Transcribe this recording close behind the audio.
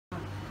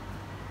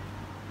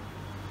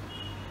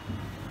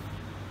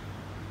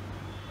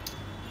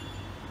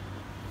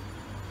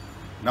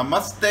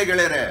ನಮಸ್ತೆ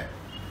ಗೆಳೆಯರೆ.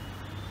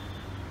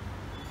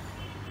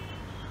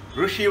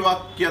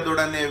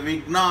 ಋಷಿವಾಕ್ಯದೊಡನೆ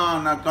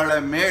ವಿಜ್ಞಾನ ಕಳೆ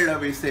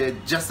ಮೇಳವಿಸೆ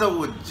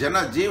ಜಸವು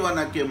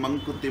ಜನಜೀವನಕ್ಕೆ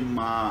ಮಂಕುತಿಮ್ಮ.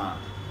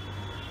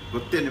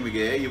 ಗೊತ್ತೇ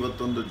ನಿಮಗೆ?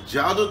 ಇವತ್ತೊಂದು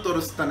ಜಾದು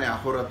ತೋರಿಸ್ತಾನೆ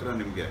ಅಹೋರಾತ್ರ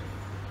ನಿಮಗೆ.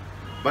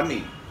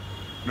 ಬನ್ನಿ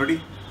ನೋಡಿ.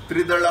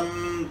 ತ್ರಿದಳಂ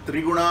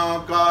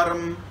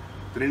ತ್ರಿಗುಣಾಕಾರಂ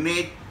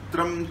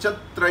ತ್ರಿನೇತ್ರಂ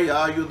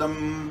ಛತ್ರಯಾಯುಧಂ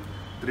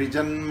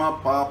ತ್ರಿಜನ್ಮ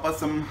ಪಾಪ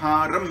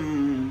ಸಂಹಾರಂ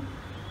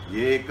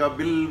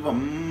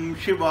ಏಕಬಿಲ್ವಂ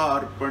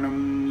ಶಿವಾರ್ಪಣಂ.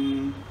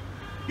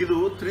 ಇದು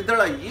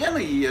ತ್ರಿದಳ. ಏನು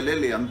ಈ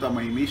ಎಲೆಯಲ್ಲಿ ಅಂತ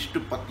ಮಹಿಮೆ? ಇಷ್ಟು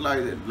ಪತ್ಲ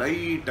ಇದೆ,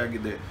 ಲೈಟ್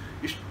ಆಗಿದೆ,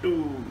 ಇಷ್ಟು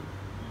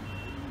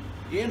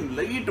ಏನು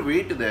ಲೈಟ್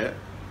ವೆಯ್ಟ್ ಇದೆ.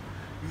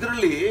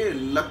 ಇದರಲ್ಲಿ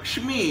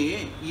ಲಕ್ಷ್ಮಿ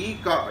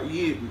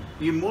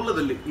ಈ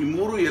ಮೂಲದಲ್ಲಿ, ಈ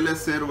ಮೂರು ಎಲೆ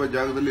ಸೇರುವ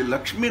ಜಾಗದಲ್ಲಿ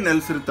ಲಕ್ಷ್ಮಿ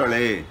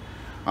ನೆಲೆಸಿರ್ತಾಳೆ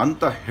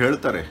ಅಂತ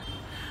ಹೇಳ್ತಾರೆ.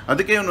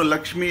 ಅದಕ್ಕೆ ಇವನು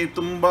ಲಕ್ಷ್ಮಿ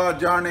ತುಂಬಾ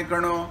ಜಾಣೆ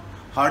ಕಣೋ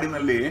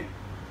ಹಾಡಿನಲ್ಲಿ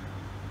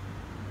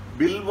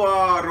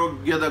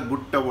ಬಿಲ್ವಾರೋಗ್ಯದ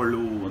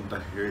ಗುಟ್ಟವಳು ಅಂತ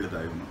ಹೇಳ್ದ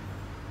ಇವನು.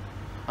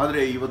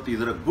 ಆದರೆ ಇವತ್ತು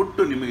ಇದರ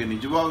ಗುಟ್ಟು ನಿಮಗೆ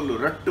ನಿಜವಾಗ್ಲೂ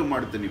ರಟ್ಟು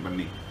ಮಾಡ್ತೀನಿ.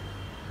 ಬನ್ನಿ.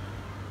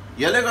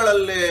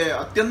 ಎಲೆಗಳಲ್ಲೇ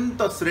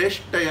ಅತ್ಯಂತ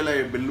ಶ್ರೇಷ್ಠ ಎಲೆ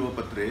ಬಿಲ್ವ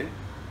ಪತ್ರೆ.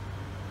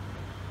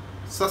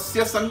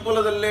 ಸಸ್ಯ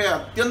ಸಂಕುಲದಲ್ಲೇ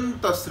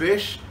ಅತ್ಯಂತ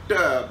ಶ್ರೇಷ್ಠ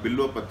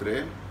ಬಿಲ್ವ ಪತ್ರೆ.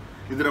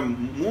 ಇದರ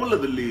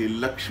ಮೂಲದಲ್ಲಿ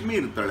ಲಕ್ಷ್ಮಿ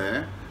ಇರ್ತಾಳೆ.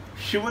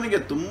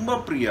 ಶಿವನಿಗೆ ತುಂಬಾ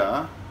ಪ್ರಿಯ.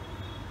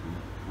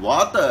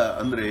 ವಾತ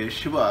ಅಂದ್ರೆ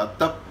ಶಿವ,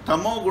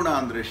 ತಮೋಗುಣ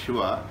ಅಂದ್ರೆ ಶಿವ.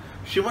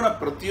 ಶಿವನ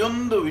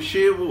ಪ್ರತಿಯೊಂದು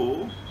ವಿಷಯವೂ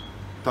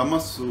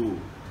ತಮಸ್ಸು,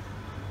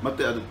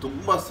 ಮತ್ತೆ ಅದು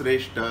ತುಂಬಾ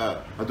ಶ್ರೇಷ್ಠ.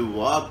 ಅದು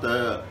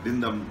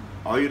ವಾತದಿಂದ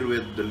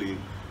ಆಯುರ್ವೇದದಲ್ಲಿ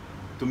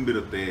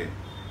ತುಂಬಿರುತ್ತೆ.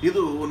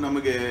 ಇದು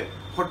ನಮಗೆ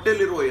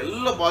ಹೊಟ್ಟೆಯಲ್ಲಿರುವ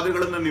ಎಲ್ಲ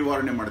ಬಾಧೆಗಳನ್ನು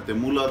ನಿವಾರಣೆ ಮಾಡುತ್ತೆ.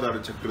 ಮೂಲಾಧಾರ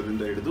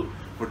ಚಕ್ರದಿಂದ ಹಿಡಿದು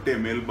ಹೊಟ್ಟೆಯ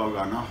ಮೇಲ್ಭಾಗ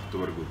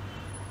ಅನಾಹುತವರೆಗೂ.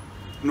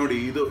 ನೋಡಿ,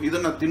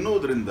 ಇದನ್ನ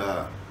ತಿನ್ನುವುದರಿಂದ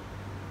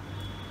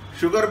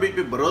ಶುಗರ್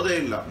BP ಬರೋದೇ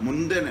ಇಲ್ಲ.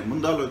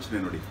 ಮುಂದಾಲೋಚನೆ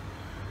ನೋಡಿ.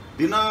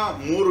 ದಿನ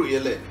 3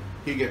 ಎಲೆ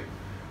ಹೀಗೆ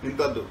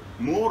ಇಂಥದ್ದು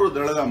 3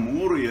 ದಳದ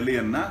 3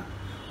 ಎಲೆಯನ್ನ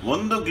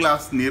 1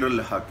 ಗ್ಲಾಸ್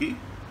ನೀರಲ್ಲಿ ಹಾಕಿ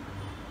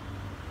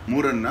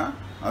 3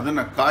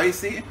 ಅದನ್ನ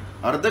ಕಾಯಿಸಿ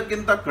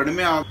ಅರ್ಧಕ್ಕಿಂತ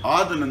ಕಡಿಮೆ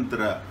ಆದ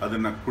ನಂತರ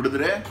ಅದನ್ನ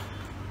ಕುಡಿದ್ರೆ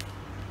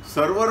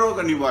ಸರ್ವರೋಗ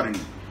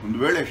ನಿವಾರಣೆ. ಒಂದು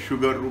ವೇಳೆ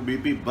ಶುಗರ್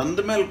BP ಬಂದ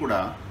ಮೇಲೆ ಕೂಡ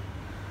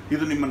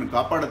ಇದು ನಿಮ್ಮನ್ನು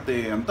ಕಾಪಾಡುತ್ತೆ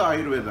ಅಂತ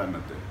ಆಯುರ್ವೇದ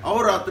ಅನ್ನತ್ತೆ.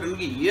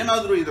 ಅಹೋರಾತ್ರನಿಗೆ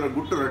ಏನಾದರೂ ಇದರ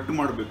ಗುಟ್ಟು ರಟ್ಟು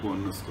ಮಾಡಬೇಕು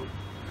ಅನ್ನಿಸ್ತು.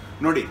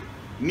 ನೋಡಿ,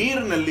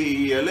 ನೀರಿನಲ್ಲಿ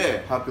ಈ ಎಲೆ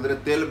ಹಾಕಿದ್ರೆ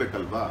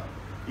ತೇಲ್ಬೇಕಲ್ವಾ?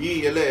 ಈ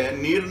ಎಲೆ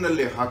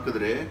ನೀರಿನಲ್ಲಿ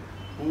ಹಾಕಿದ್ರೆ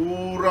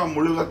ಪೂರಾ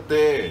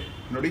ಮುಳುಗತ್ತೆ.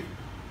 ನೋಡಿ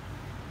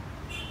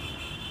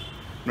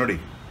ನೋಡಿ,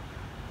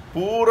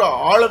 ಪೂರಾ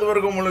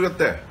ಆಳದವರೆಗೂ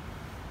ಮುಳುಗತ್ತೆ.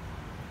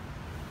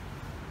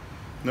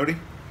 ನೋಡಿ,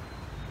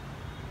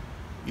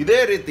 ಇದೇ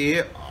ರೀತಿ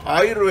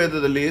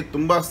ಆಯುರ್ವೇದದಲ್ಲಿ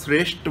ತುಂಬಾ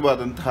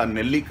ಶ್ರೇಷ್ಠವಾದಂತಹ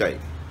ನೆಲ್ಲಿಕಾಯಿ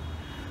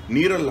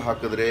ನೀರಲ್ಲಿ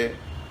ಹಾಕಿದ್ರೆ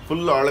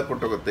ಫುಲ್ ಆಳ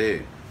ಕೊಟ್ಟೋಗುತ್ತೆ.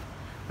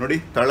 ನೋಡಿ,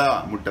 ತಳ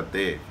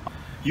ಮುಟ್ಟತ್ತೆ.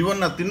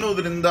 ಇವನ್ನ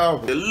ತಿನ್ನುವುದರಿಂದ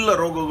ಎಲ್ಲ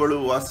ರೋಗಗಳು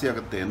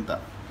ವಾಸಿಯಾಗತ್ತೆ ಅಂತ.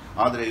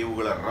 ಆದರೆ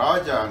ಇವುಗಳ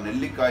ರಾಜ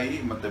ನೆಲ್ಲಿಕಾಯಿ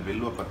ಮತ್ತೆ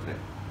ಬಿಲ್ವಪತ್ರೆ.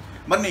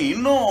 ಬನ್ನಿ,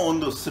 ಇನ್ನೂ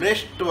ಒಂದು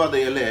ಶ್ರೇಷ್ಠವಾದ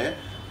ಎಲೆ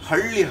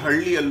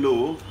ಹಳ್ಳಿಯಲ್ಲೂ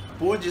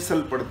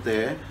ಪೂಜಿಸಲ್ಪಡುತ್ತೆ.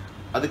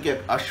 ಅದಕ್ಕೆ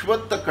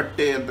ಅಶ್ವತ್ಥ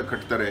ಕಟ್ಟೆ ಅಂತ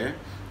ಕಟ್ತಾರೆ.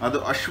 ಅದು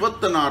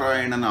ಅಶ್ವತ್ಥ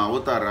ನಾರಾಯಣನ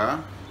ಅವತಾರ.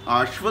 ಆ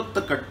ಅಶ್ವತ್ಥ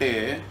ಕಟ್ಟೆ,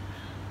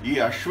 ಈ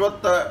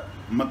ಅಶ್ವತ್ಥ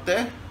ಮತ್ತೆ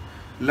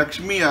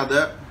ಲಕ್ಷ್ಮಿಯಾದ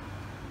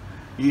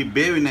ಈ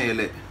ಬೇವಿನ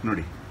ಎಲೆ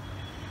ನೋಡಿ,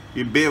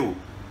 ಈ ಬೇವು,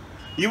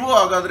 ಇವು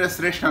ಹಾಗಾದ್ರೆ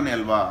ಶ್ರೇಷ್ಠನೇ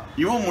ಅಲ್ವಾ?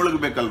 ಇವು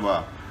ಮುಳುಗಬೇಕಲ್ವಾ?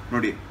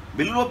 ನೋಡಿ,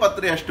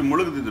 ಬಿಲ್ವಪತ್ರೆ ಅಷ್ಟು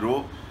ಮುಳುಗದಿದ್ರು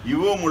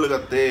ಇವು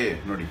ಮುಳುಗತ್ತೆ.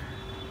 ನೋಡಿ,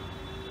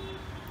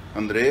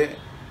 ಅಂದ್ರೆ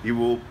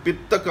ಇವು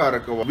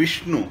ಪಿತ್ತಕಾರಕ.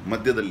 ವಿಷ್ಣು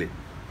ಮಧ್ಯದಲ್ಲಿ,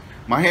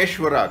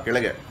 ಮಹೇಶ್ವರ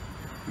ಕೆಳಗೆ,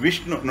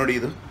 ವಿಷ್ಣು. ನೋಡಿ,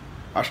 ಇದು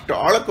ಅಷ್ಟು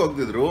ಆಳಕ್ಕೆ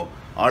ಹೋಗ್ದಿದ್ರು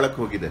ಆಳಕ್ಕೆ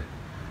ಹೋಗಿದೆ.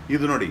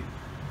 ಇದು ನೋಡಿ,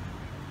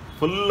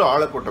 ಫುಲ್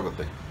ಆಳಕ್ಕೆ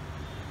ಕೊಟ್ಟೋಗುತ್ತೆ.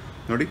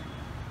 ನೋಡಿ,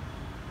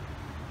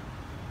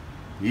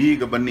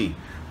 ಈಗ ಬನ್ನಿ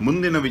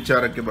ಮುಂದಿನ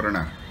ವಿಚಾರಕ್ಕೆ ಬರೋಣ.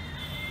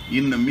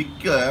 ಇನ್ನು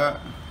ಮಿಕ್ಕ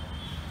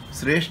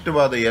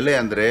ಶ್ರೇಷ್ಠವಾದ ಎಲೆ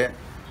ಅಂದರೆ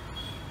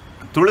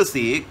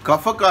ತುಳಸಿ.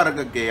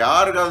 ಕಫಕಾರಕಕ್ಕೆ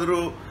ಯಾರಿಗಾದ್ರೂ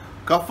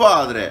ಕಫ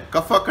ಆದರೆ,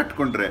 ಕಫ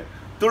ಕಟ್ಕೊಂಡ್ರೆ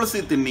ತುಳಸಿ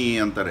ತಿನ್ನಿ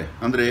ಅಂತಾರೆ.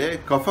 ಅಂದರೆ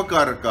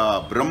ಕಫಕಾರಕ,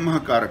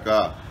 ಬ್ರಹ್ಮಕಾರಕ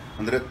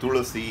ಅಂದರೆ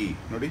ತುಳಸಿ.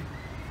 ನೋಡಿ,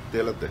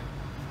 ತೇಲತ್ತೆ.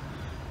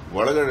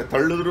 ಒಳಗಡೆ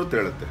ತಳ್ಳಿದ್ರೂ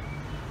ತೇಳುತ್ತೆ,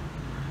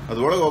 ಅದು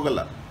ಒಳಗೆ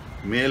ಹೋಗಲ್ಲ,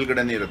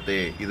 ಮೇಲ್ಗಡೆನೇ ಇರುತ್ತೆ.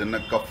 ಇದನ್ನು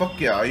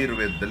ಕಫಕ್ಕೆ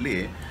ಆಯುರ್ವೇದದಲ್ಲಿ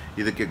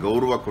ಇದಕ್ಕೆ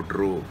ಗೌರವ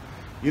ಕೊಟ್ಟರು.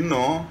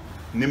 ಇನ್ನು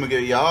ನಿಮಗೆ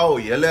ಯಾವ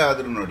ಎಲೆ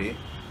ಆದರೂ ನೋಡಿ,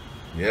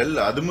 ಎಲ್ಲ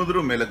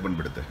ಅದುಮಿದ್ರೂ ಮೇಲಕ್ಕೆ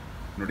ಬಂದ್ಬಿಡುತ್ತೆ.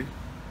 ನೋಡಿ,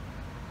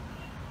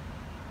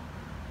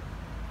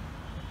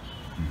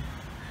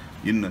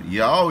 ಇನ್ನು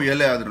ಯಾವ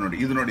ಎಲೆ ಆದರೂ ನೋಡಿ.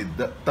 ಇದು ನೋಡಿ,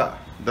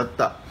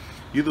 ದತ್ತ.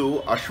 ಇದು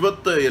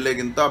ಅಶ್ವತ್ಥ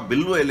ಎಲೆಗಿಂತ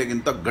ಬಿಲ್ವ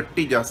ಎಲೆಗಿಂತ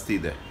ಗಟ್ಟಿ ಜಾಸ್ತಿ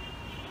ಇದೆ.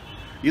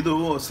 ಇದು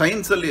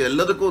ಸೈನ್ಸಲ್ಲಿ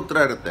ಎಲ್ಲದಕ್ಕೂ ಉತ್ತರ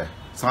ಇರುತ್ತೆ.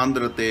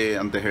 ಸಾಂದ್ರತೆ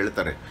ಅಂತ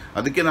ಹೇಳ್ತಾರೆ.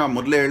 ಅದಕ್ಕೆ ನಾ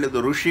ಮೊದಲೇ ಹೇಳಿದ್ದು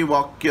ಋಷಿ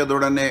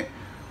ವಾಕ್ಯದೊಡನೆ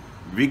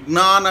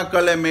ವಿಜ್ಞಾನ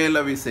ಕಳೆ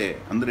ಮೇಲವಿಸೆ.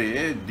 ಅಂದರೆ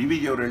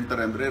ದಿವಿಜಿಯವ್ರು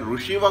ಹೇಳ್ತಾರೆ, ಅಂದರೆ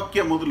ಋಷಿ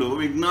ವಾಕ್ಯ ಮೊದಲು,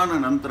 ವಿಜ್ಞಾನ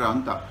ನಂತರ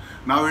ಅಂತ.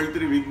 ನಾವು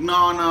ಹೇಳ್ತೀರಿ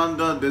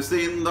ವಿಜ್ಞಾನದ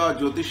ದೆಸೆಯಿಂದ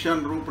ಜ್ಯೋತಿಷ್ಯ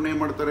ನಿರೂಪಣೆ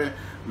ಮಾಡ್ತಾರೆ,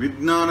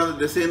 ವಿಜ್ಞಾನದ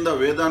ದೆಸೆಯಿಂದ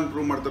ವೇದಾನ್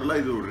ಪ್ರೂವ್ ಮಾಡ್ತಾರಲ್ಲ,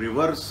 ಇದು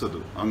ರಿವರ್ಸ್.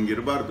 ಅದು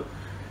ಹಂಗಿರಬಾರ್ದು.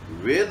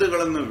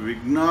 ವೇದಗಳನ್ನು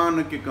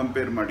ವಿಜ್ಞಾನಕ್ಕೆ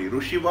ಕಂಪೇರ್ ಮಾಡಿ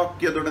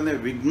ಋಷಿವಾಕ್ಯದೊಡನೆ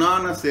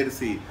ವಿಜ್ಞಾನ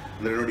ಸೇರಿಸಿ.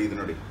 ಅಂದರೆ ನೋಡಿ, ಇದು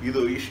ನೋಡಿ,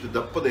 ಇದು ಇಷ್ಟು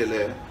ದಪ್ಪದ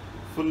ಎಲೆ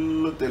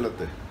ಫುಲ್ಲು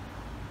ತೇಲತ್ತೆ.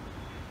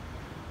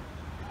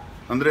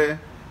 ಅಂದರೆ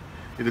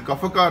ಇದು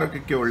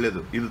ಕಫಕಾರಕಕ್ಕೆ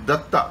ಒಳ್ಳೆಯದು. ಇದು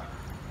ದತ್ತ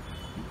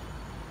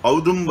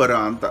ಔದುಂಬರ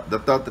ಅಂತ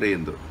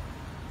ದತ್ತಾತ್ರೇಯಂದು.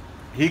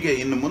 ಹೀಗೆ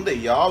ಇನ್ನು ಮುಂದೆ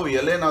ಯಾವ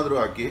ಎಲೆನಾದರೂ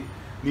ಹಾಕಿ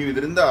ನೀವು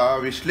ಇದರಿಂದ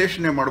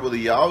ವಿಶ್ಲೇಷಣೆ ಮಾಡ್ಬೋದು.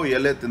 ಯಾವ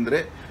ಎಲೆ ತಿಂದರೆ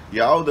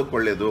ಯಾವುದಕ್ಕೆ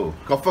ಒಳ್ಳೆಯದು,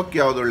 ಕಫಕ್ಕೆ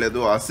ಯಾವುದು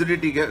ಒಳ್ಳೆಯದು,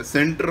 ಅಸಿಡಿಟಿಗೆ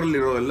ಸೆಂಟ್ರಲ್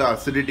ಇರೋ ಎಲ್ಲ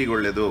ಅಸಿಡಿಟಿಗೆ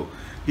ಒಳ್ಳೆಯದು.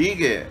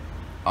 ಹೀಗೆ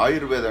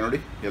ಆಯುರ್ವೇದ ನೋಡಿ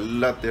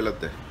ಎಲ್ಲ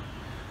ತೇಲತ್ತೆ.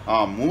 ಆ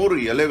 3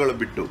 ಎಲೆಗಳು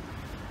ಬಿಟ್ಟು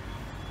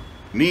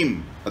ನೀಮ್,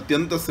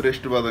 ಅತ್ಯಂತ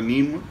ಶ್ರೇಷ್ಠವಾದ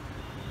ನೀಮ್,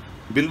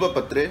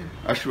 ಬಿಲ್ವಪತ್ರೆ,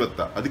 ಅಶ್ವತ್ಥ.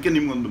 ಅದಕ್ಕೆ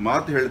ನಿಮ್ಗೊಂದು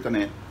ಮಾತು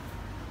ಹೇಳ್ತಾನೆ,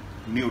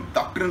 ನೀವು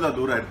ಡಾಕ್ಟ್ರಿಂದ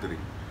ದೂರ ಇರ್ತೀರಿ.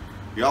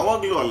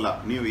 ಯಾವಾಗಲೂ ಅಲ್ಲ,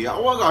 ನೀವು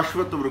ಯಾವಾಗ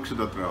ಅಶ್ವತ್ಥ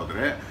ವೃಕ್ಷದ ಹತ್ರ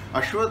ಹೋದರೆ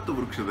ಅಶ್ವತ್ಥ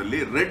ವೃಕ್ಷದಲ್ಲಿ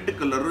ರೆಡ್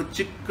ಕಲರ್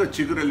ಚಿಕ್ಕ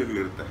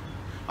ಚಿಗುರೆಲೆಗಳಿರುತ್ತೆ.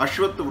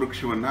 ಅಶ್ವತ್ಥ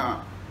ವೃಕ್ಷವನ್ನು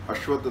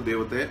ಅಶ್ವತ್ಥ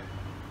ದೇವತೆ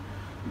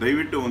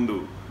ದಯವಿಟ್ಟು ಒಂದು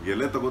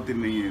ಎಲೆ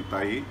ತಗೋತೀನಿ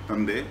ತಾಯಿ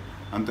ತಂದೆ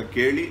ಅಂತ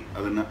ಕೇಳಿ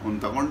ಅದನ್ನು ಒಂದು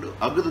ತಗೊಂಡು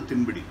ಅಗದು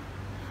ತಿನ್ಬಿಡಿ.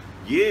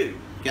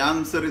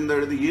 ಕ್ಯಾನ್ಸರಿಂದ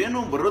ಹಿಡಿದು ಏನೂ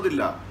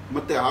ಬರೋದಿಲ್ಲ.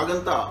 ಮತ್ತು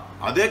ಹಾಗಂತ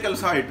ಅದೇ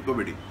ಕೆಲಸ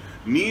ಇಟ್ಕೋಬೇಡಿ.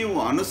 ನೀವು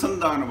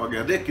ಅನುಸಂಧಾನವಾಗಿ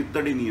ಅದೇ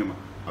ಕಿತ್ತಡಿ ನಿಯಮ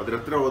ಅದ್ರ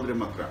ಹತ್ರ ಹೋದರೆ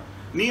ಮಾತ್ರ.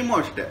 ನೀಮು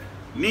ಅಷ್ಟೇ,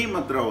 ನೀಮ್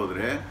ಹತ್ರ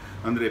ಹೋದರೆ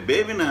ಅಂದರೆ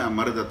ಬೇವಿನ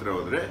ಮರದ ಹತ್ರ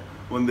ಹೋದರೆ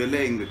ಒಂದೆಲೆ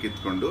ಹಿಂಗೆ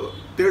ಕಿತ್ಕೊಂಡು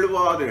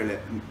ತೆಳುವಾದ ಎಳೆ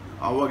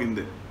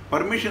ಆವಾಗಿಂದೆ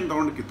ಪರ್ಮಿಷನ್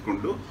ತಗೊಂಡು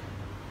ಕಿತ್ಕೊಂಡು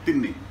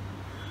ತಿನ್ನಿ.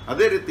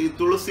 ಅದೇ ರೀತಿ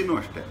ತುಳಸಿನೂ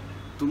ಅಷ್ಟೇ,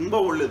 ತುಂಬ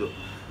ಒಳ್ಳೆಯದು.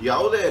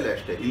 ಯಾವುದೇ ಎಲೆ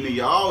ಅಷ್ಟೇ, ಇನ್ನು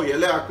ಯಾವ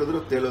ಎಲೆ ಹಾಕಿದ್ರೂ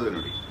ತೇಲೋದೆ.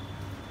 ನೋಡಿ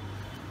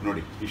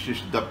ನೋಡಿ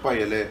ಇಷ್ಟಿಷ್ಟು ದಪ್ಪ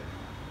ಎಲೆ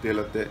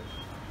ತೇಲತ್ತೆ.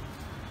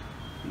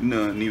 ಇನ್ನು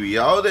ನೀವು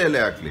ಯಾವುದೇ ಎಲೆ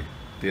ಹಾಕಲಿ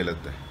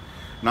ತೇಲತ್ತೆ.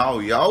 ನಾವು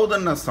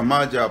ಯಾವುದನ್ನು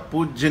ಸಮಾಜ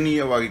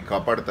ಪೂಜ್ಯನೀಯವಾಗಿ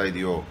ಕಾಪಾಡ್ತಾ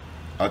ಇದೆಯೋ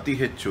ಅತಿ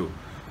ಹೆಚ್ಚು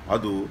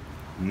ಅದು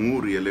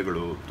 3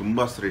 ಎಲೆಗಳು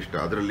ತುಂಬ ಶ್ರೇಷ್ಠ.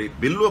 ಅದರಲ್ಲಿ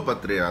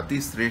ಬಿಲ್ವಪತ್ರೆ ಅತಿ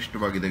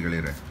ಶ್ರೇಷ್ಠವಾಗಿದೆ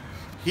ಗೆಳೆಯರೆ.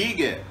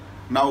 ಹೀಗೆ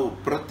ನಾವು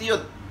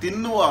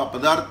ತಿನ್ನುವ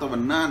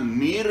ಪದಾರ್ಥವನ್ನು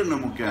ನೀರಿನ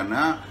ಮುಖೇನ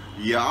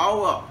ಯಾವ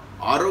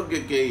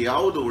ಆರೋಗ್ಯಕ್ಕೆ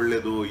ಯಾವುದು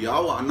ಒಳ್ಳೆಯದು,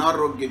 ಯಾವ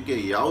ಅನಾರೋಗ್ಯಕ್ಕೆ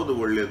ಯಾವುದು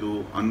ಒಳ್ಳೆಯದು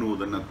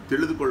ಅನ್ನುವುದನ್ನು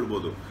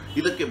ತಿಳಿದುಕೊಳ್ಬೋದು.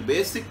 ಇದಕ್ಕೆ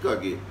ಬೇಸಿಕ್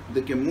ಆಗಿ,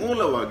 ಇದಕ್ಕೆ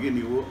ಮೂಲವಾಗಿ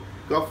ನೀವು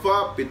ಕಫ,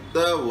 ಪಿತ್ತ,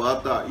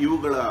 ವಾತ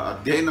ಇವುಗಳ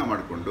ಅಧ್ಯಯನ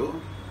ಮಾಡಿಕೊಂಡು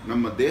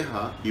ನಮ್ಮ ದೇಹ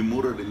ಈ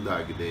 3ರಿಂದ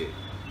ಆಗಿದೆ.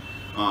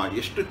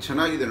 ಎಷ್ಟು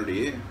ಚೆನ್ನಾಗಿದೆ ನೋಡಿ.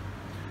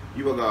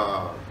 ಇವಾಗ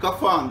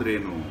ಕಫ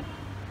ಅಂದ್ರೇನು?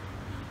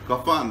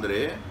 ಕಫ ಅಂದರೆ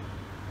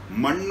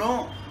ಮಣ್ಣು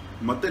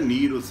ಮತ್ತು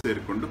ನೀರು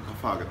ಸೇರಿಕೊಂಡು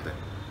ಕಫ ಆಗುತ್ತೆ.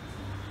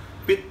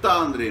 ಪಿತ್ತ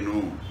ಅಂದ್ರೇನು?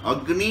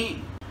 ಅಗ್ನಿ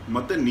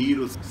ಮತ್ತು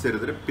ನೀರು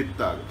ಸೇರಿದ್ರೆ ಪಿತ್ತ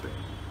ಆಗುತ್ತೆ.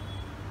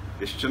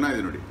 ಎಷ್ಟು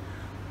ಚೆನ್ನಾಗಿದೆ ನೋಡಿ.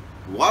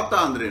 ವಾತ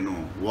ಅಂದ್ರೇನು?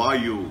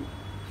 ವಾಯು.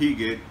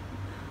 ಹೀಗೆ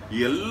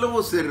ಎಲ್ಲವೂ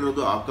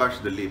ಸೇರಿರೋದು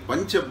ಆಕಾಶದಲ್ಲಿ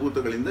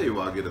ಪಂಚಭೂತಗಳಿಂದ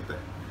ಇವಾಗಿರುತ್ತೆ.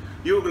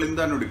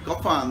 ಇವುಗಳಿಂದ ನೋಡಿ,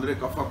 ಕಫ ಅಂದರೆ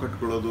ಕಫ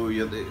ಕಟ್ಕೊಳ್ಳೋದು,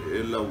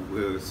 ಎಲ್ಲ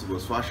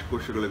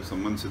ಶ್ವಾಸಕೋಶಗಳಿಗೆ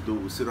ಸಂಬಂಧಿಸಿದ್ದು,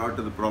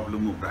 ಉಸಿರಾಟದ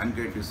ಪ್ರಾಬ್ಲಮ್ಮು,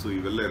 ಬ್ರಾಂಕೈಟಿಸು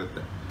ಇವೆಲ್ಲ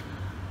ಇರುತ್ತೆ.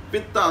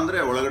 ಪಿತ್ತ ಅಂದರೆ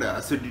ಒಳಗಡೆ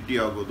ಅಸಿಡಿಟಿ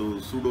ಆಗೋದು,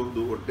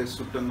 ಸುಡೋದು, ಹೊಟ್ಟೆ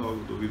ಸುಟ್ಟಂಗೆ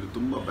ಆಗೋದು, ಇದು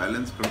ತುಂಬ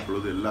ಬ್ಯಾಲೆನ್ಸ್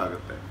ಕಳ್ಕೊಳ್ಳೋದು ಎಲ್ಲ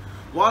ಆಗುತ್ತೆ.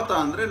 ವಾತ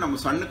ಅಂದರೆ ನಮ್ಮ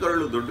ಸಣ್ಣ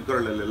ಕರಳು, ದೊಡ್ಡ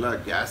ಕರಳಲ್ಲೆಲ್ಲ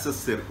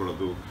ಗ್ಯಾಸಸ್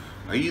ಸೇರ್ಕೊಳ್ಳೋದು.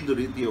 5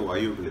 ರೀತಿಯ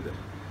ವಾಯುಗಳಿದೆ.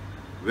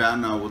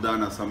 ವ್ಯಾನ,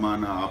 ಉದಾನ,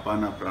 ಸಮಾನ,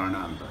 ಅಪಾನ, ಪ್ರಾಣ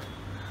ಅಂತ.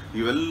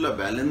 ಇವೆಲ್ಲ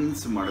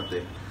ಬ್ಯಾಲೆನ್ಸ್ ಮಾಡುತ್ತೆ,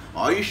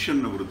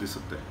 ಆಯುಷನ್ನು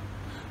ವೃದ್ಧಿಸುತ್ತೆ.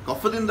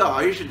 ಕಫದಿಂದ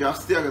ಆಯುಷ್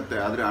ಜಾಸ್ತಿ ಆಗುತ್ತೆ,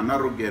 ಆದರೆ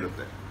ಅನಾರೋಗ್ಯ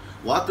ಇರುತ್ತೆ.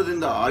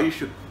 ವಾತದಿಂದ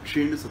ಆಯುಷ್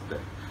ಕ್ಷೀಣಿಸುತ್ತೆ.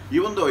 ಈ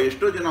ಒಂದು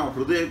ಎಷ್ಟೋ ಜನ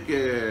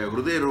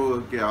ಹೃದಯ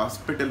ರೋಗಕ್ಕೆ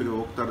ಹಾಸ್ಪಿಟಲ್ಗೆ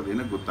ಹೋಗ್ತಾ ಇರೋದು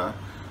ಏನಕ್ಕೆ ಗೊತ್ತಾ?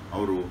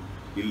 ಅವರು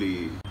ಇಲ್ಲಿ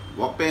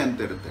ಒಪ್ಪೆ ಅಂತ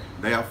ಇರುತ್ತೆ,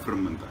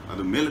 ಡಯಾಫ್ರಮ್ ಅಂತ,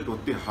 ಅದು ಮೇಲಕ್ಕೆ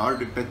ಒತ್ತಿ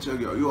ಹಾರ್ಟ್ ಟಚ್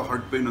ಆಗಿ ಅಯ್ಯೋ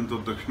ಹಾರ್ಟ್ ಪೇನ್ ಅಂತ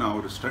ಹೋದ ತಕ್ಷಣ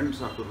ಅವರು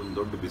ಸ್ಟಂಟ್ಸ್ ಹಾಕೋದು ಒಂದು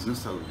ದೊಡ್ಡ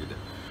ಬಿಸ್ನೆಸ್ ಆಗೋಗಿದೆ.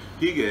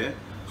 ಹೀಗೆ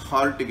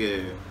ಹಾರ್ಟಿಗೆ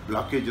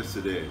ಬ್ಲಾಕೇಜಸ್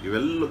ಇದೆ.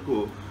 ಇವೆಲ್ಲಕ್ಕೂ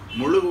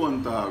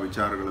ಮುಳುಗುವಂತಹ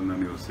ವಿಚಾರಗಳನ್ನು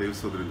ನೀವು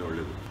ಸೇವಿಸೋದ್ರಿಂದ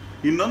ಒಳ್ಳೆಯದು.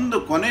 ಇನ್ನೊಂದು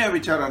ಕೊನೆಯ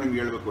ವಿಚಾರ ನಿಮ್ಗೆ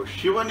ಹೇಳಬೇಕು.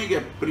 ಶಿವನಿಗೆ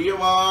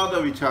ಪ್ರಿಯವಾದ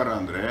ವಿಚಾರ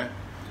ಅಂದರೆ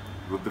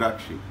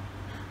ರುದ್ರಾಕ್ಷಿ.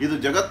 ಇದು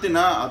ಜಗತ್ತಿನ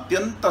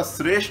ಅತ್ಯಂತ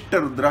ಶ್ರೇಷ್ಠ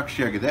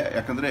ರುದ್ರಾಕ್ಷಿಯಾಗಿದೆ.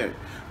 ಯಾಕಂದರೆ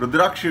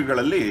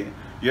ರುದ್ರಾಕ್ಷಿಗಳಲ್ಲಿ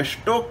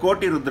ಎಷ್ಟೋ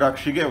ಕೋಟಿ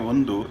ರುದ್ರಾಕ್ಷಿಗೆ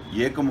ಒಂದು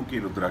ಏಕಮುಖಿ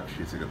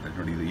ರುದ್ರಾಕ್ಷಿ ಸಿಗುತ್ತೆ.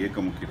 ನೋಡಿ, ಇದು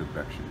ಏಕಮುಖಿ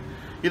ರುದ್ರಾಕ್ಷಿ.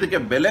 ಇದಕ್ಕೆ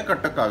ಬೆಲೆ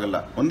ಕಟ್ಟಕ್ಕಾಗಲ್ಲ,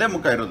 ಒಂದೇ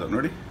ಮುಖ ಇರೋದು.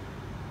 ನೋಡಿ,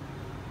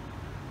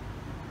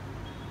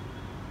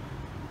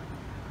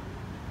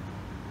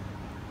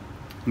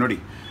 ನೋಡಿ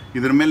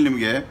ಇದ್ರ ಮೇಲೆ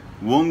ನಿಮಗೆ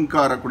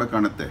ಓಂಕಾರ ಕೂಡ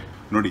ಕಾಣುತ್ತೆ.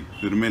 ನೋಡಿ,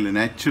 ಇದ್ರ ಮೇಲೆ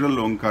ನ್ಯಾಚುರಲ್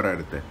ಓಂಕಾರ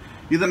ಇರುತ್ತೆ.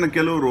 ಇದನ್ನು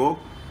ಕೆಲವರು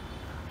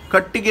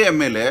ಕಟ್ಟಿಗೆಯ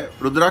ಮೇಲೆ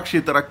ರುದ್ರಾಕ್ಷಿ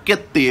ಥರ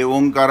ಕೆತ್ತಿ,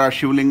 ಓಂಕಾರ,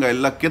 ಶಿವಲಿಂಗ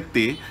ಎಲ್ಲ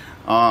ಕೆತ್ತಿ,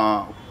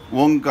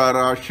 ಓಂಕಾರ,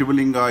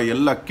 ಶಿವಲಿಂಗ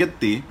ಎಲ್ಲ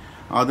ಕೆತ್ತಿ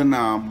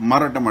ಅದನ್ನು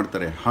ಮಾರಾಟ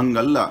ಮಾಡ್ತಾರೆ.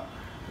 ಹಂಗಲ್ಲ.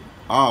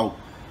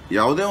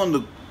 ಯಾವುದೇ ಒಂದು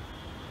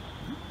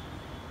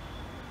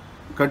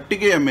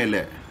ಕಟ್ಟಿಗೆಯ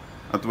ಮೇಲೆ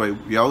ಅಥವಾ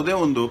ಯಾವುದೇ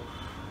ಒಂದು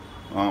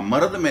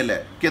ಮರದ ಮೇಲೆ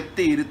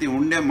ಕೆತ್ತಿ ಈ ರೀತಿ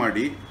ಉಂಡೆ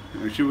ಮಾಡಿ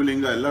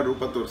ಶಿವಲಿಂಗ ಎಲ್ಲ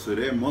ರೂಪ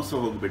ತೋರಿಸಿದ್ರೆ ಮೋಸ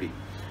ಹೋಗಬೇಡಿ.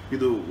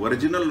 ಇದು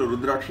ಒರಿಜಿನಲ್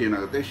ರುದ್ರಾಕ್ಷಿ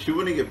ಏನಾಗುತ್ತೆ,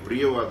 ಶಿವನಿಗೆ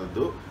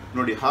ಪ್ರಿಯವಾದದ್ದು.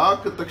 ನೋಡಿ,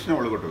 ಹಾಕಿದ ತಕ್ಷಣ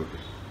ಒಳಗೊಟ್ಟೋಗುತ್ತೆ,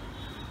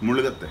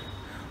 ಮುಳುಗತ್ತೆ.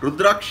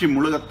 ರುದ್ರಾಕ್ಷಿ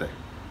ಮುಳುಗತ್ತೆ.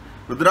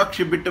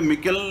 ರುದ್ರಾಕ್ಷಿ ಬಿಟ್ಟು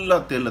ಮಿಕ್ಕೆಲ್ಲ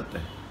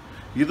ತೇಲತ್ತೆ.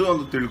 ಇದು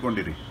ಒಂದು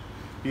ತಿಳ್ಕೊಂಡಿರಿ.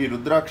 ಈ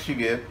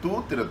ರುದ್ರಾಕ್ಷಿಗೆ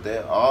ತೂತಿರುತ್ತೆ,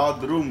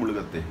 ಆದರೂ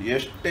ಮುಳುಗತ್ತೆ.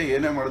 ಎಷ್ಟೇ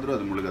ಏನೇ ಮಾಡಿದ್ರೂ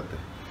ಅದು ಮುಳುಗತ್ತೆ.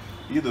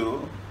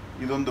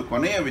 ಇದೊಂದು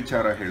ಕೊನೆಯ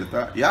ವಿಚಾರ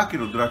ಹೇಳ್ತಾ, ಯಾಕೆ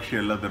ರುದ್ರಾಕ್ಷಿ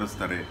ಎಲ್ಲ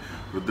ಧರಿಸ್ತಾರೆ?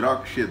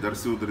 ರುದ್ರಾಕ್ಷಿ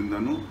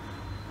ಧರಿಸುವುದರಿಂದನೂ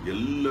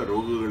ಎಲ್ಲ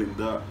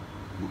ರೋಗಗಳಿಂದ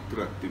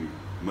ಮುಕ್ತರಾಗ್ತೀವಿ.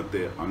 ಮತ್ತು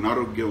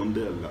ಅನಾರೋಗ್ಯ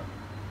ಒಂದೇ ಅಲ್ಲ,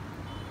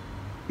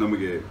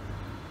 ನಮಗೆ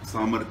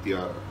ಸಾಮರ್ಥ್ಯ,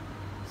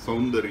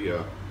 ಸೌಂದರ್ಯ,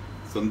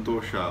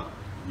 ಸಂತೋಷ,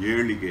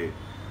 ಏಳಿಗೆ,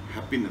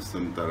 ಹ್ಯಾಪಿನೆಸ್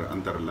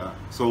ಅಂತಾರಲ್ಲ,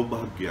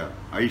 ಸೌಭಾಗ್ಯ,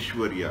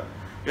 ಐಶ್ವರ್ಯ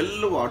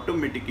ಎಲ್ಲವೂ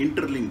ಆಟೋಮೆಟಿಕ್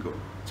ಇಂಟರ್ಲಿಂಕ್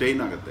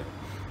ಚೈನ್ ಆಗುತ್ತೆ.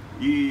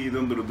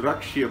 ಇದೊಂದು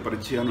ರುದ್ರಾಕ್ಷಿಯ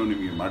ಪರಿಚಯನೂ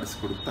ನಿಮಗೆ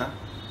ಮಾಡಿಸ್ಕೊಡುತ್ತಾ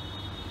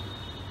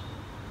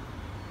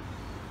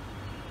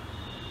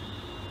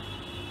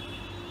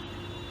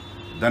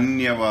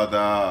ಧನ್ಯವಾದ.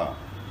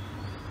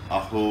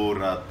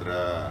 ಅಹೋರಾತ್ರ.